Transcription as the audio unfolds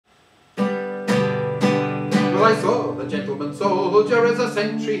I saw the gentleman soldier as a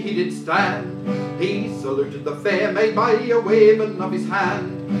sentry he did stand. He saluted the fair maid by a waving of his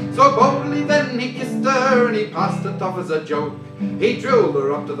hand. So boldly then he kissed her, and he passed it off as a joke. He drilled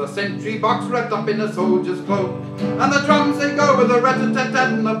her up to the sentry box, wrapped up in a soldier's cloak. And the drums they go with a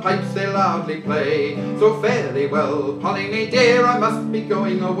rat-a-tat-tat, and the pipes they loudly play. So fare thee well, Polly me dear, I must be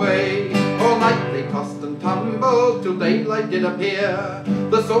going away. All night they tossed and tumbled, till daylight did appear.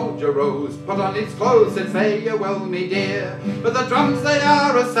 The soldier rose, put on his clothes, said farewell me dear. But the drums they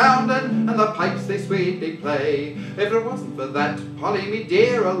are a-sounding, and the pipes they sweetly play. If it wasn't for that, Polly me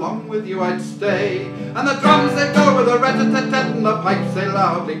dear, along with you I'd stay. And the drums they go with a rat-a-tat-tat, and the pipes they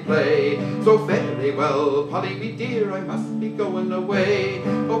loudly play. So fare thee well, Polly me dear, I must be going away.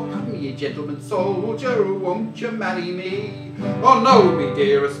 Oh come ye gentleman soldier, won't you marry me? Oh no, me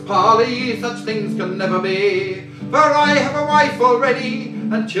dearest Polly, such things can never be. For I have a wife already,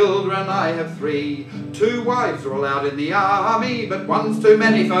 and children I have 3. 2 wives are all out in the army, but one's too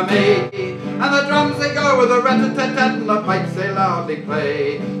many for me. And the drums they go with a rat-a-tat-tat, and the pipes they loudly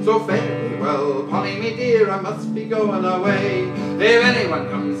play. So fare thee well, Polly me dear, I must be going away. If anyone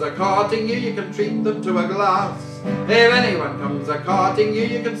comes a-courting you, you can treat them to a glass. If anyone comes a-courting you,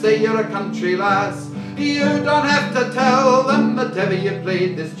 you can say you're a country lass. You don't have to tell them that ever you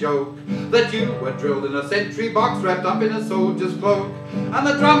played this joke, that you were drilled in a sentry box, wrapped up in a soldier's cloak. And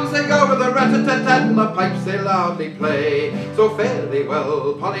the drums they go with a rat-a-tat-tat, and the pipes they loudly play. So fare thee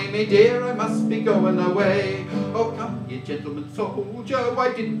well, Polly me dear, I must be going away. Oh come ye gentleman soldier,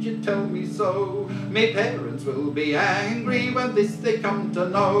 why didn't you tell me so? Me parents will be angry when this they come to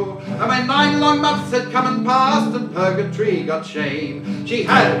know. And when 9 long months had come and passed, and purgatory got shame, she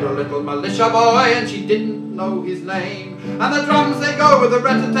had a little militia boy, and she didn't know his name. And the drums they go with a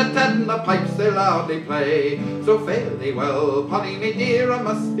rat-a-tat-tat, and the pipes they loudly play. So fare thee well, Polly me dear, I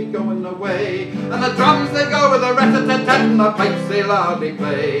must be going away. And the drums they go with a rat-a-tat-tat, and the pipes they loudly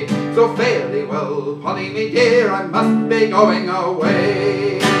play. So fare thee well, Polly me dear, I must be going away.